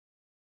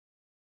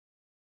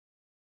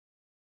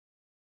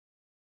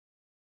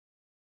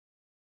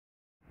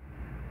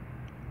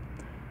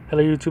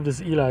Hello YouTube, this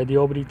is Eli, the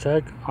OBD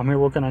Tech. I'm here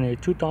working on a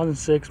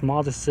 2006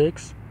 Mazda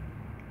 6.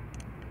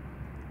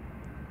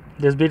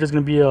 This video is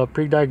going to be a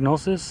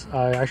pre-diagnosis.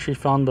 I actually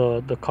found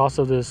the cost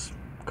of this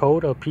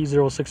code, a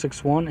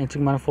P0661,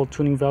 intake manifold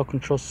tuning valve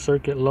control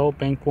circuit low,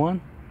 bank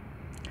 1.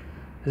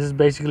 This is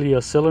basically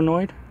a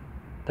solenoid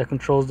that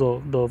controls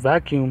the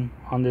vacuum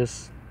on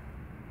this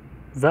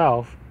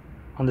valve,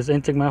 on this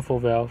intake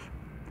manifold valve.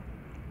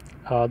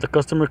 The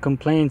customer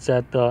complains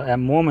that at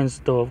moments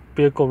the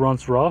vehicle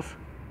runs rough,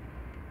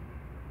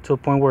 to a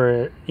point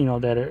where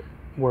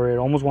where it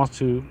almost wants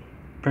to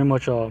pretty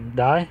much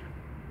die.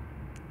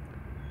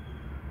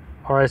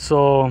 Alright,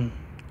 so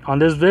on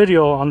this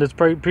video, on this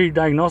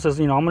pre-diagnosis,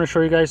 I'm going to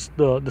show you guys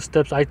the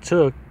steps I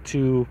took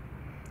to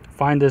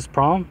find this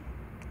problem.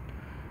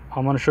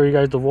 I'm going to show you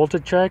guys the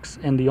voltage checks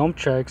and the ohm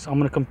checks. I'm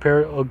going to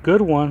compare a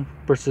good one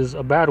versus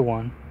a bad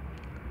one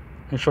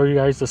and show you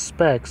guys the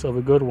specs of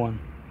a good one.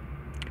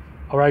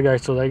 Alright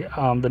guys, so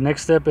the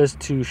next step is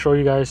to show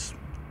you guys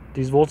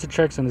these voltage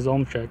checks and these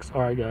ohm checks.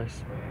 Alright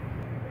guys,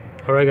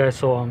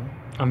 so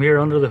I'm here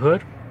under the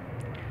hood.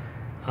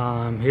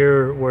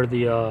 Here where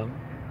the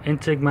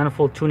intake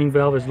manifold tuning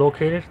valve is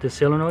located, the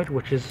solenoid,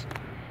 which is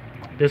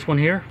this one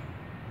here.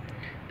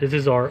 This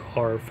is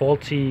our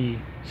faulty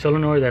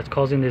solenoid that's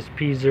causing this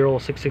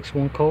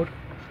P0661 code.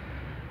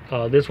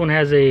 This one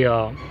has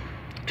a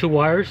 2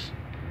 wires,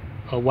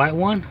 a white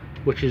one,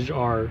 which is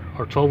our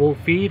 12 volt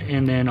feed,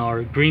 and then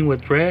our green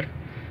with red,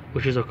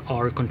 which is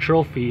our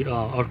control feed,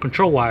 our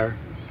control wire.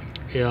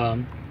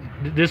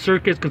 This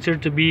circuit is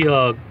considered to be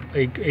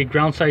a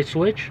ground side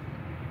switch.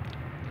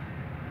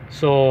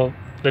 So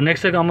the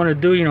next thing I'm going to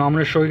do, I'm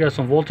going to show you guys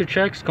some voltage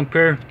checks.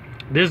 Compare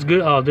this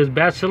this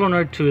bad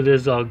solenoid to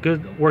this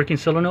good working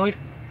solenoid.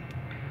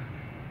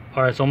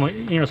 All right, so I'm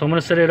going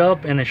to set it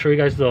up and then show you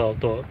guys the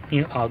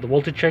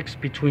voltage checks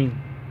between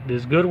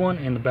this good one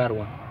and the bad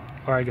one.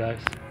 All right,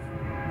 guys.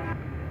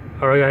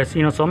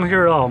 So I'm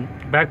here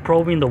back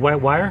probing the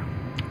white wire.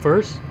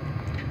 First,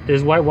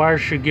 this white wire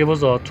should give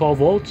us 12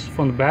 volts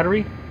from the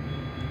battery.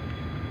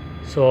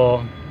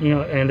 So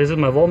and this is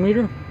my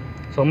voltmeter.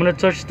 So I'm going to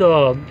touch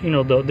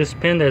this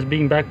pin that's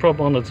being back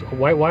probed on the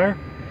white wire,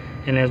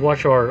 and let's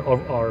watch our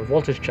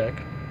voltage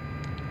check.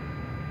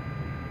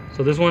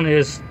 So this one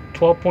is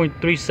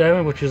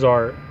 12.37, which is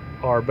our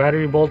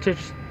battery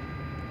voltage.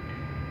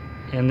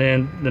 And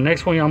then the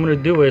next one I'm going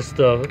to do is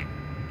the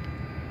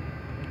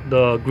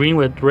green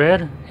with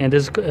red, and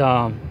this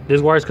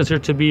wire is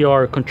considered to be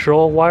our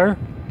control wire,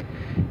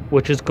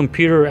 which is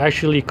computer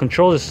actually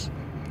controls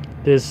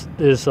this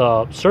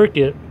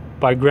circuit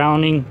by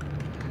grounding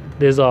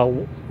this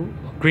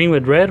green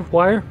with red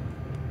wire.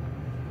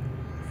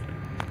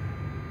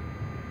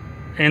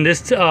 And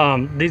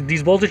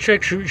these voltage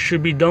checks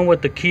should be done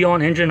with the key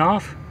on, engine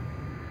off.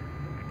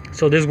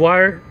 So this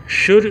wire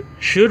should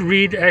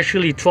read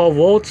actually 12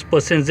 volts,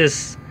 but since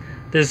this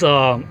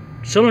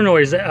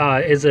solenoid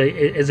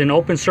is an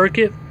open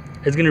circuit,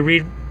 it's going to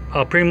read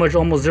pretty much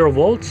almost 0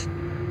 volts.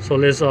 So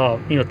let's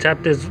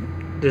tap this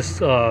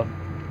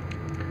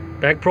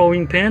back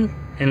probing pin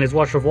and let's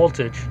watch the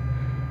voltage.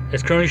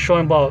 It's currently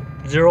showing about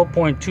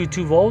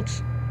 0.22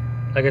 volts.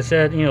 Like I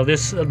said,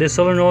 this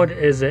solenoid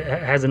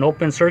has an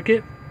open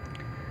circuit,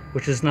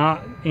 which is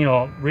not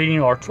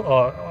reading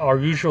our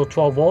usual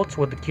 12 volts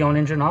with the key on,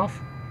 engine off.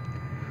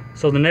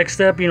 So the next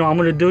step I'm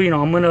going to do,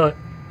 I'm going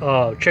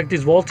to check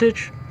this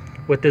voltage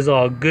with this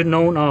good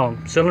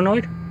known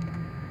solenoid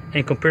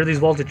and compare these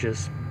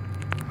voltages.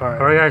 All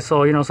right guys,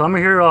 so so I'm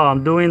here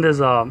doing this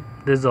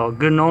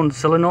good known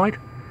solenoid.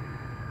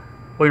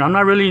 Well, I'm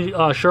not really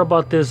sure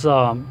about this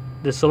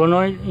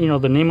solenoid,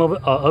 the name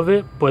of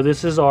it, but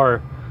this is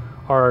our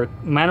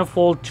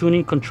manifold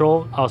tuning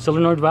control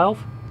solenoid valve.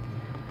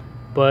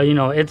 But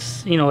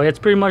it's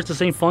pretty much the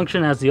same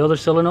function as the other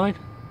solenoid.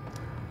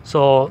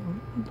 So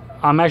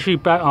I'm actually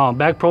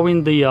back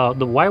probing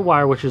the white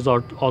wire, which is our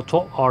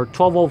 12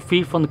 volt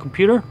feed from the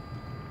computer.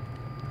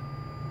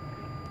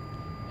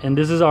 And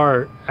this is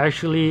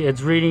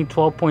it's reading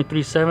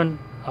 12.37,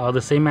 the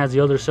same as the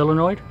other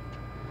solenoid.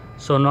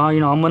 So now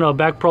I'm gonna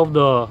back probe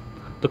the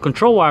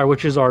control wire,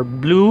 which is our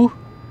blue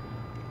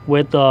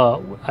with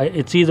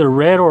it's either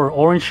red or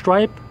orange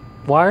stripe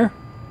wire.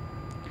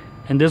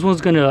 And this one's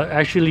gonna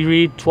actually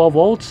read 12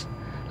 volts.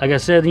 Like I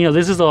said,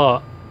 this is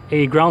a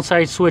ground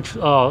side switch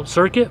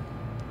circuit.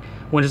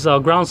 When it's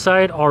a ground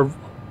side, both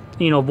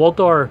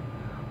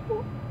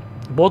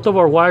of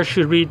our wires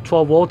should read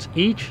 12 volts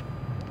each.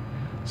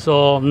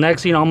 So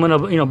next, I'm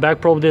gonna back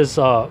probe this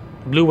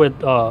blue with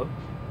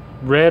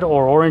red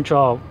or orange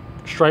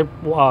stripe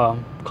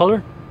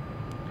color,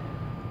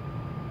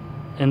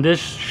 and this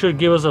should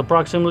give us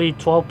approximately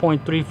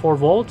 12.34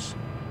 volts.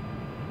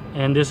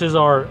 And this is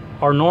our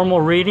normal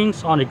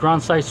readings on the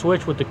ground side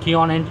switch with the key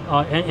on,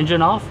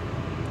 engine off.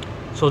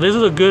 So this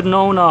is a good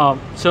known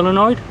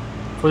solenoid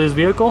for this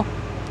vehicle,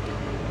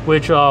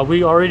 which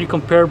we already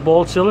compared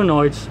both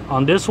solenoids.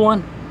 On this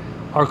one,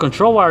 our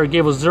control wire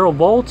gave us 0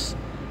 volts,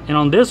 and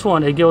on this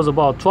one it gives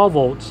about 12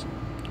 volts.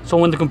 So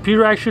when the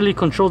computer actually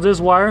controls this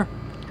wire,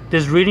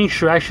 this reading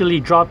should actually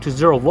drop to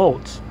 0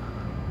 volts.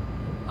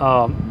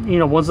 you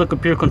know, once the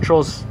computer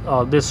controls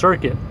this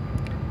circuit.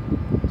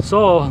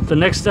 So the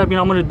next step, you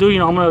know, I'm going to do, you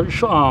know, I'm going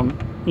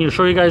to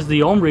show you guys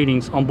the ohm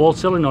readings on both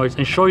solenoids,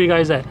 and show you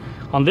guys that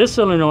on this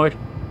solenoid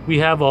we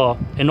have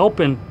an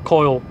open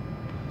coil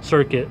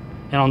circuit,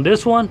 and on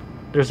this one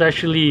there's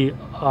actually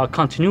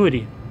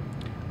continuity.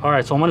 All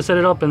right, so I'm going to set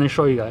it up and then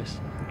show you guys.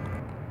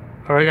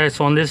 All right guys,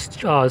 so on this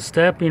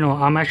step, you know,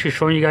 I'm actually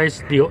showing you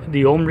guys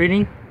the ohm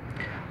reading.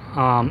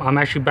 I'm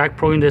actually back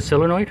probing this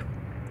solenoid.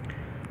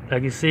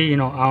 Like you see, you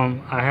know,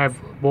 I have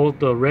both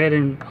the red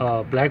and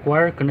black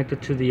wire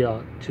connected to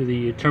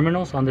the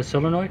terminals on the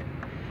solenoid,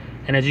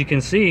 and as you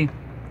can see,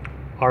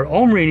 our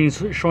ohm reading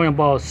is showing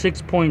about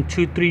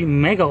 6.23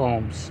 mega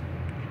ohms,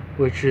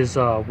 which is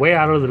way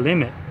out of the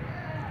limit.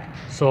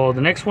 So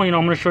the next one, you know,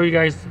 I'm going to show you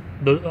guys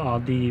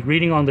the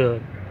reading on the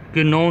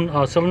good known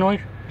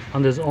solenoid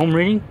on this ohm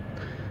reading.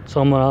 So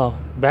I'm gonna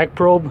back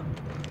probe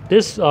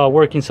this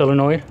working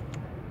solenoid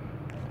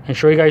and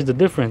show you guys the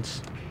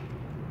difference,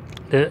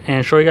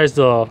 and show you guys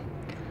the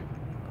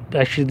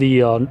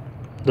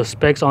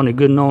specs on a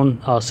good known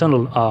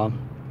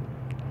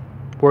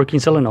working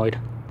solenoid.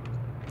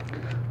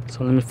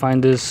 So let me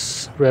find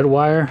this red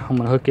wire. I'm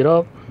gonna hook it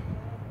up.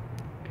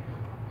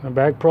 I'm gonna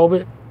back probe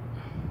it.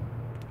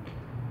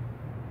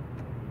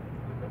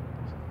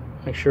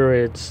 Make sure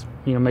it's,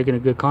 you know, making a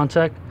good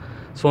contact.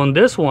 So on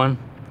this one,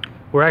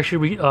 we're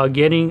actually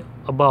getting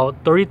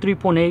about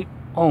 33.8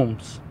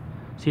 ohms.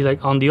 See,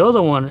 like on the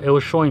other one, it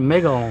was showing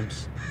mega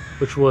ohms,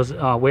 which was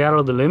way out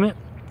of the limit.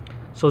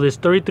 So this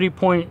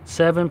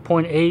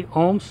 33.7.8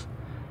 ohms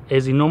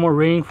is the normal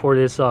reading for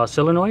this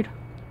solenoid,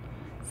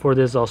 for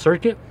this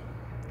circuit.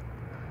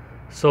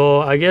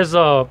 So I guess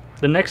the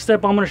next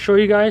step I'm going to show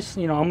you guys,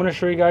 you know, I'm going to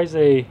show you guys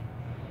a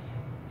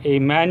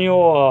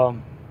manual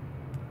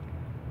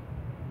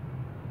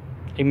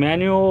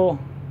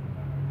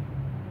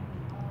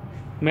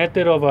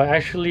method of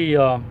actually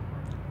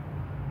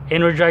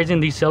energizing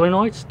these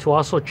solenoids to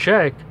also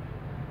check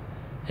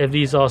if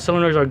these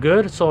solenoids are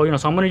good. So, you know,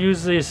 so I'm going to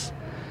use this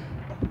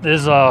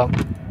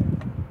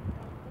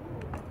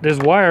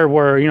wire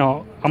where, you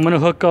know, I'm going to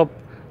hook up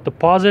the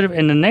positive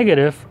and the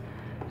negative,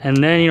 and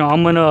then, you know,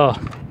 I'm going to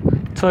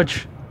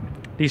touch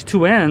these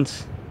two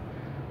ends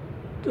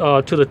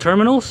to the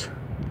terminals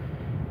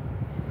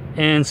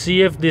and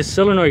see if this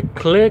solenoid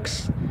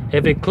clicks.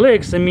 If it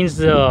clicks, that means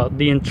the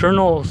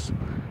internal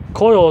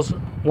coils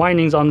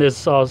windings on this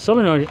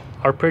solenoid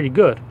are pretty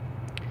good.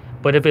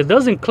 But if it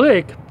doesn't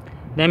click,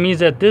 that means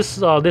that this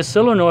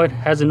solenoid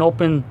has an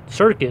open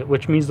circuit,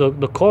 which means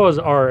the coils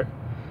are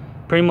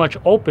pretty much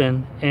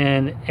open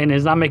and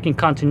is not making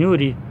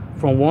continuity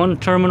from one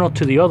terminal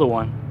to the other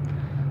one.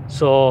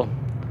 So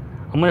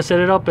I'm gonna set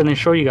it up and then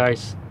show you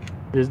guys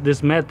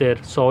this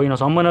method. So, you know,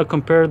 so I'm gonna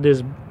compare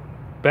this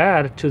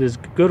bad to this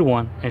good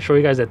one and show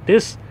you guys that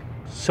this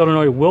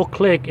solenoid will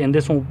click and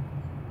this one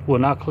will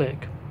not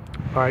click.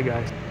 All right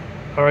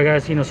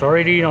guys, you know, so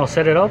already, you know,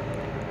 set it up.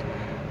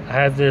 I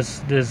have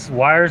this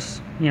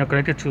wires, you know,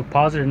 connected to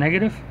positive and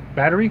negative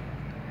battery,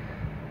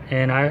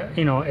 and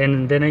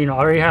and then, you know, I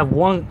already have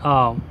one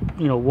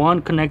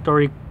one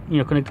connector, you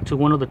know, connected to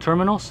one of the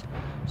terminals.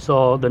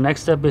 So the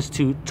next step is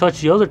to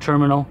touch the other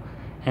terminal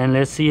and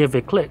let's see if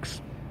it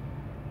clicks.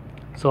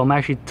 So I'm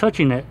actually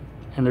touching it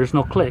and there's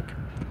no click.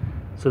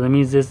 So that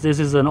means this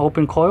is an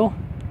open coil,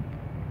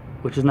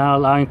 which is not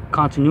allowing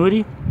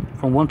continuity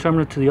from one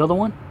terminal to the other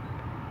one.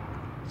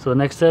 So the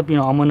next step, you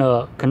know, I'm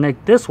gonna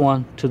connect this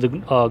one to the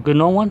good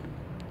known one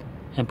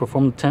and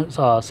perform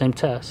the same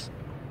test.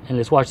 And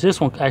let's watch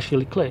this one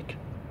actually click.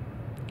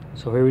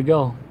 So here we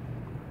go.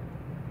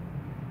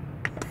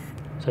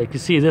 So you can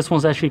see this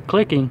one's actually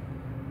clicking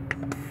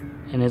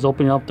and it's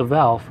opening up the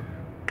valve.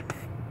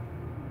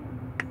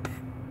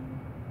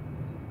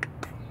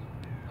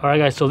 All right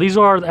guys, so these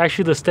are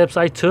actually the steps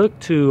I took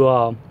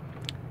to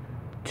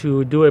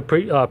do a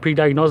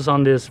pre-diagnosis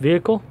on this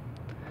vehicle.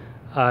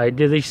 I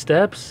did these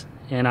steps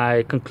and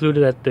I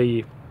concluded that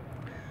the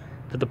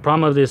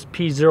problem of this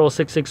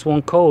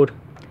P0661 code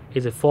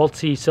is a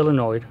faulty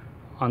solenoid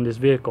on this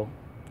vehicle.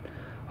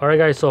 All right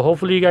guys, so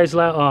hopefully you guys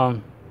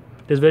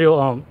this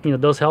video you know,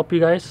 does help you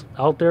guys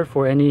out there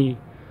for any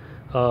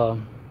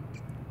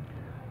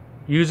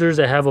users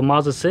that have a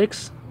Mazda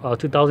 6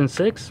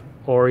 2006,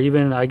 or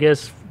even, I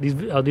guess these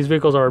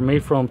vehicles are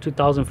made from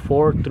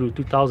 2004 through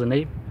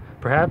 2008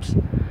 perhaps,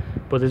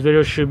 but this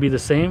video should be the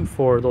same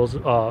for those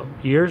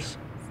years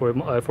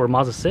for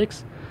Mazda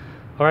 6.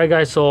 All right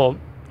guys, so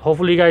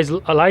hopefully you guys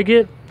like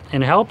it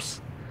and it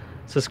helps.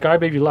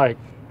 Subscribe if you like.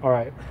 All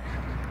right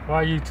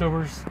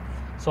YouTubers,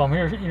 so I'm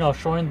here, you know,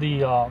 showing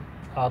the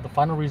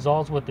final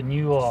results with the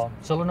new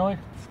solenoid,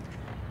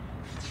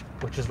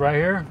 which is right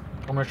here.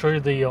 I'm going to show you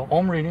the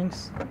ohm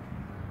readings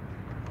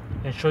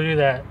and show you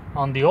that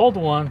on the old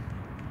one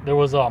there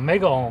was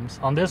mega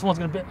ohms. On this one's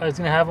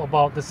gonna have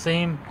about the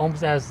same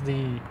ohms as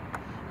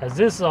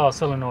this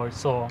solenoid.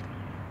 So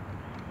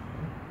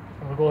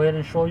I'm gonna go ahead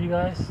and show you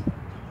guys.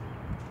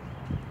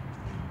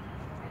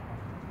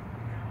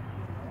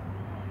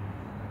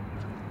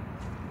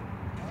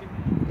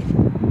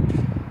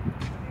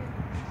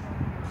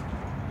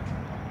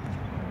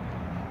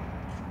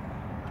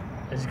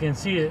 As you can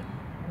see it,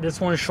 this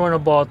one is showing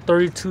about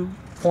 32.7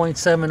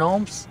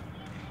 ohms,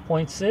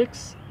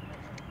 0.6.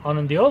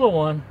 On the other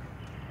one,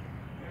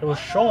 it was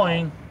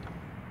showing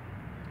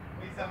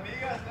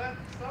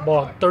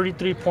about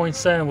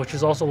 33.7, which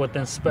is also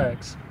within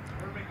specs.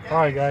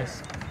 Alright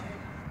guys.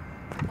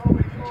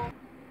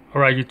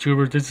 Alright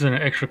YouTubers, this is an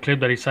extra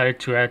clip that I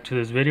decided to add to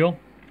this video.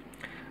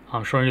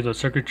 I'm showing you the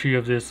circuitry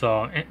of this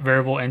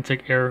variable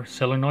intake air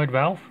solenoid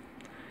valve.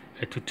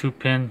 It's a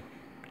 2-pin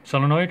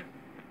solenoid,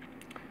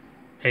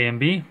 A and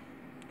B.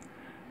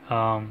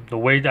 The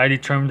way I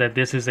determined that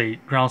this is a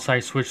ground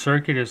side switch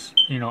circuit is,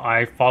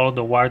 I follow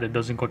the wire that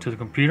doesn't go to the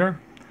computer.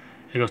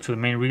 It goes to the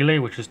main relay,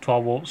 which is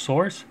 12-volt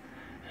source,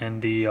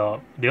 and the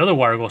other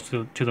wire goes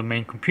to the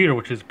main computer,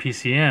 which is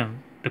PCM.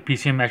 The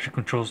PCM actually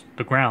controls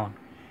the ground.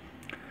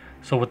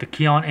 So with the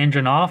key on,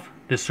 engine off,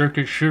 this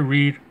circuit should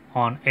read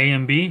on A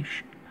and B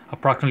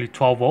approximately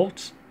 12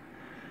 volts.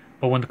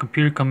 But when the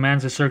computer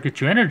commands the circuit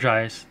to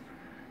energize,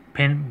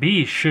 pin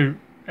B should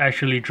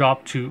actually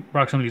drop to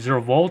approximately 0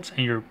 volts,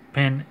 and your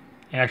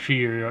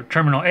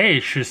terminal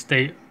A should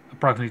stay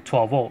approximately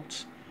 12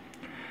 volts.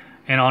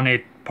 And on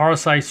a power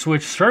side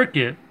switch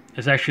circuit,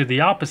 it's actually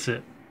the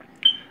opposite.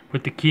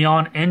 With the key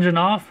on, engine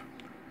off,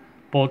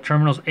 both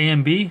terminals A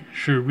and B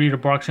should read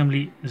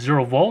approximately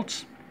 0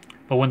 volts,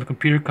 but when the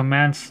computer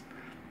commands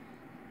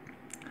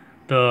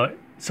the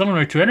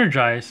solenoid to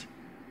energize,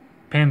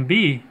 pin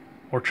B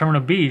or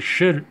terminal B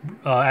should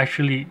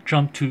actually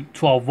jump to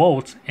 12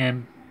 volts,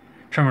 and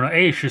terminal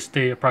A should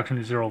stay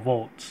approximately 0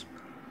 volts.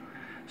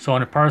 So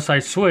on a power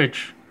side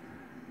switch,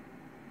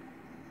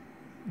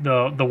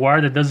 the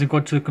wire that doesn't go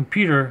to the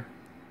computer,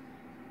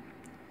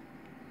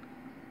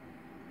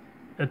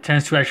 it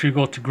tends to actually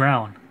go to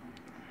ground,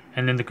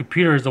 and then the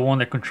computer is the one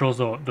that controls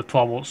the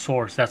 12-volt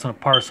source. That's on a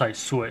power side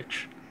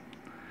switch.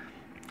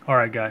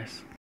 Alright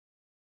guys.